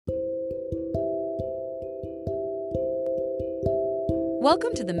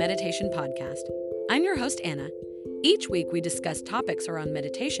Welcome to the Meditation Podcast. I'm your host, Anna. Each week, we discuss topics around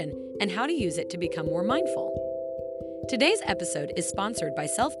meditation and how to use it to become more mindful. Today's episode is sponsored by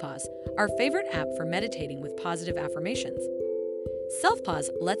SelfPause, our favorite app for meditating with positive affirmations. SelfPause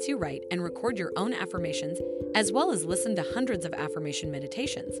lets you write and record your own affirmations, as well as listen to hundreds of affirmation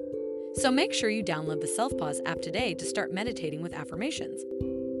meditations. So make sure you download the SelfPause app today to start meditating with affirmations.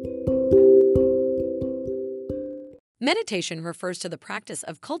 Meditation refers to the practice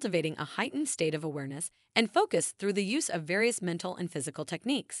of cultivating a heightened state of awareness and focus through the use of various mental and physical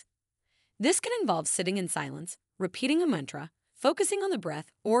techniques. This can involve sitting in silence, repeating a mantra, focusing on the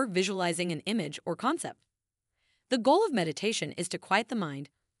breath, or visualizing an image or concept. The goal of meditation is to quiet the mind,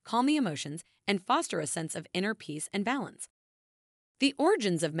 calm the emotions, and foster a sense of inner peace and balance. The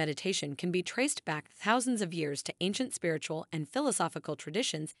origins of meditation can be traced back thousands of years to ancient spiritual and philosophical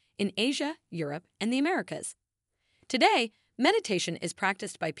traditions in Asia, Europe, and the Americas. Today, meditation is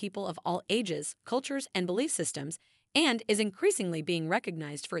practiced by people of all ages, cultures, and belief systems, and is increasingly being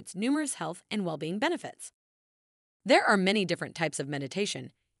recognized for its numerous health and well-being benefits. There are many different types of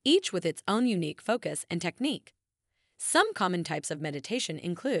meditation, each with its own unique focus and technique. Some common types of meditation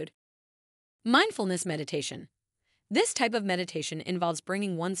include mindfulness meditation. This type of meditation involves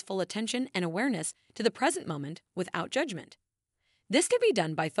bringing one's full attention and awareness to the present moment without judgment. This can be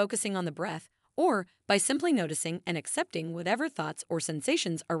done by focusing on the breath or by simply noticing and accepting whatever thoughts or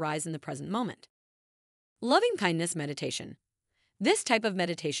sensations arise in the present moment. Loving-kindness meditation. This type of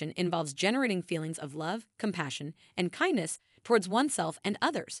meditation involves generating feelings of love, compassion, and kindness towards oneself and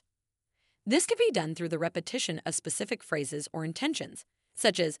others. This can be done through the repetition of specific phrases or intentions,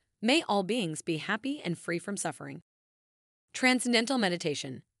 such as, "May all beings be happy and free from suffering." Transcendental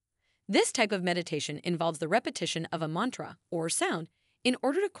meditation. This type of meditation involves the repetition of a mantra or sound in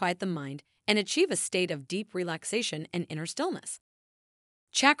order to quiet the mind and achieve a state of deep relaxation and inner stillness.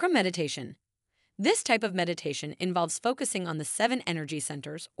 Chakra meditation. This type of meditation involves focusing on the 7 energy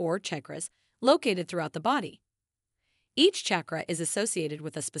centers, or chakras, located throughout the body. Each chakra is associated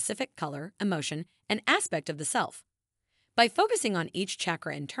with a specific color, emotion, and aspect of the self. By focusing on each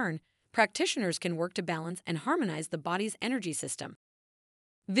chakra in turn, practitioners can work to balance and harmonize the body's energy system.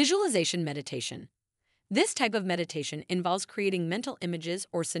 Visualization meditation. This type of meditation involves creating mental images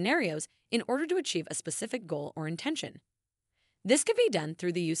or scenarios in order to achieve a specific goal or intention. This can be done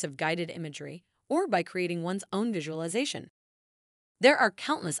through the use of guided imagery or by creating one's own visualization. There are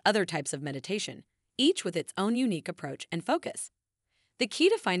countless other types of meditation, each with its own unique approach and focus. The key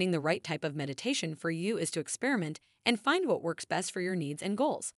to finding the right type of meditation for you is to experiment and find what works best for your needs and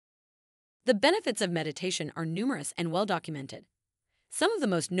goals. The benefits of meditation are numerous and well documented. Some of the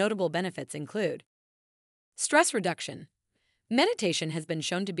most notable benefits include stress reduction. Meditation has been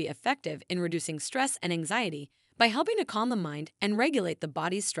shown to be effective in reducing stress and anxiety by helping to calm the mind and regulate the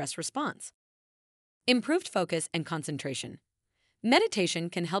body's stress response. Improved focus and concentration. Meditation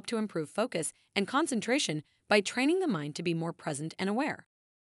can help to improve focus and concentration by training the mind to be more present and aware.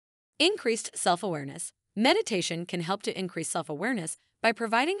 Increased self-awareness. Meditation can help to increase self-awareness by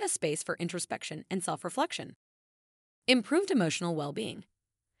providing a space for introspection and self-reflection. Improved emotional well-being.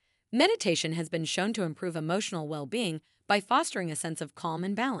 Meditation has been shown to improve emotional well-being by fostering a sense of calm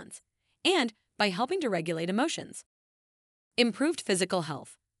and balance, and by helping to regulate emotions. Improved physical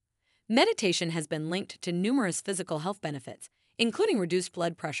health. Meditation has been linked to numerous physical health benefits, including reduced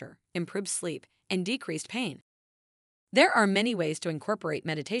blood pressure, improved sleep, and decreased pain. There are many ways to incorporate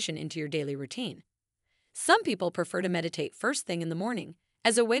meditation into your daily routine. Some people prefer to meditate first thing in the morning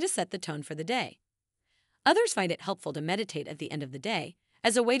as a way to set the tone for the day. Others find it helpful to meditate at the end of the day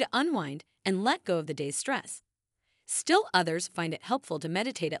as a way to unwind and let go of the day's stress. Still others find it helpful to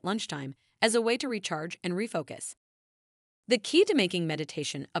meditate at lunchtime as a way to recharge and refocus. The key to making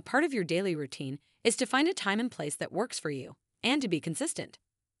meditation a part of your daily routine is to find a time and place that works for you, and to be consistent.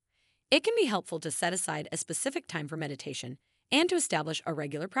 It can be helpful to set aside a specific time for meditation and to establish a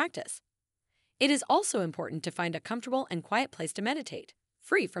regular practice. It is also important to find a comfortable and quiet place to meditate,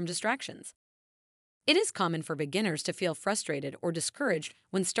 free from distractions. It is common for beginners to feel frustrated or discouraged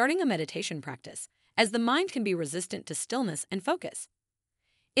when starting a meditation practice, as the mind can be resistant to stillness and focus.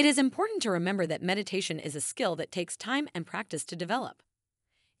 It is important to remember that meditation is a skill that takes time and practice to develop.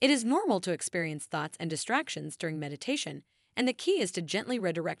 It is normal to experience thoughts and distractions during meditation, and the key is to gently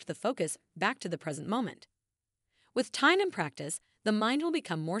redirect the focus back to the present moment. With time and practice, the mind will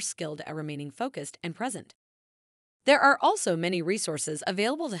become more skilled at remaining focused and present. There are also many resources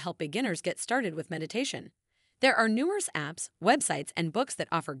available to help beginners get started with meditation. There are numerous apps, websites, and books that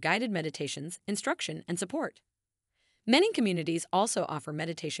offer guided meditations, instruction, and support. Many communities also offer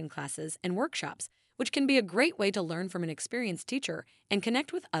meditation classes and workshops, which can be a great way to learn from an experienced teacher and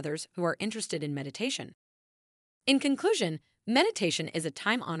connect with others who are interested in meditation. In conclusion, meditation is a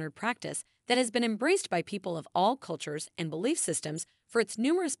time-honored practice that has been embraced by people of all cultures and belief systems for its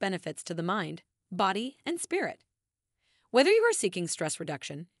numerous benefits to the mind, body, and spirit. Whether you are seeking stress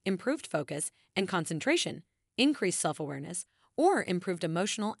reduction, improved focus and concentration, increased self-awareness, or improved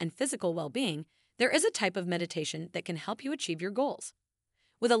emotional and physical well-being, there is a type of meditation that can help you achieve your goals.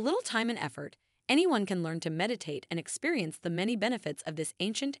 With a little time and effort, anyone can learn to meditate and experience the many benefits of this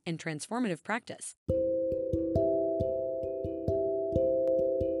ancient and transformative practice.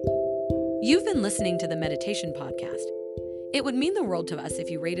 You've been listening to the Meditation Podcast. It would mean the world to us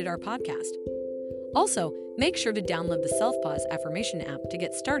if you rated our podcast. Also, make sure to download the Self Pause Affirmation app to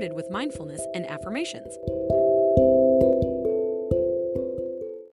get started with mindfulness and affirmations.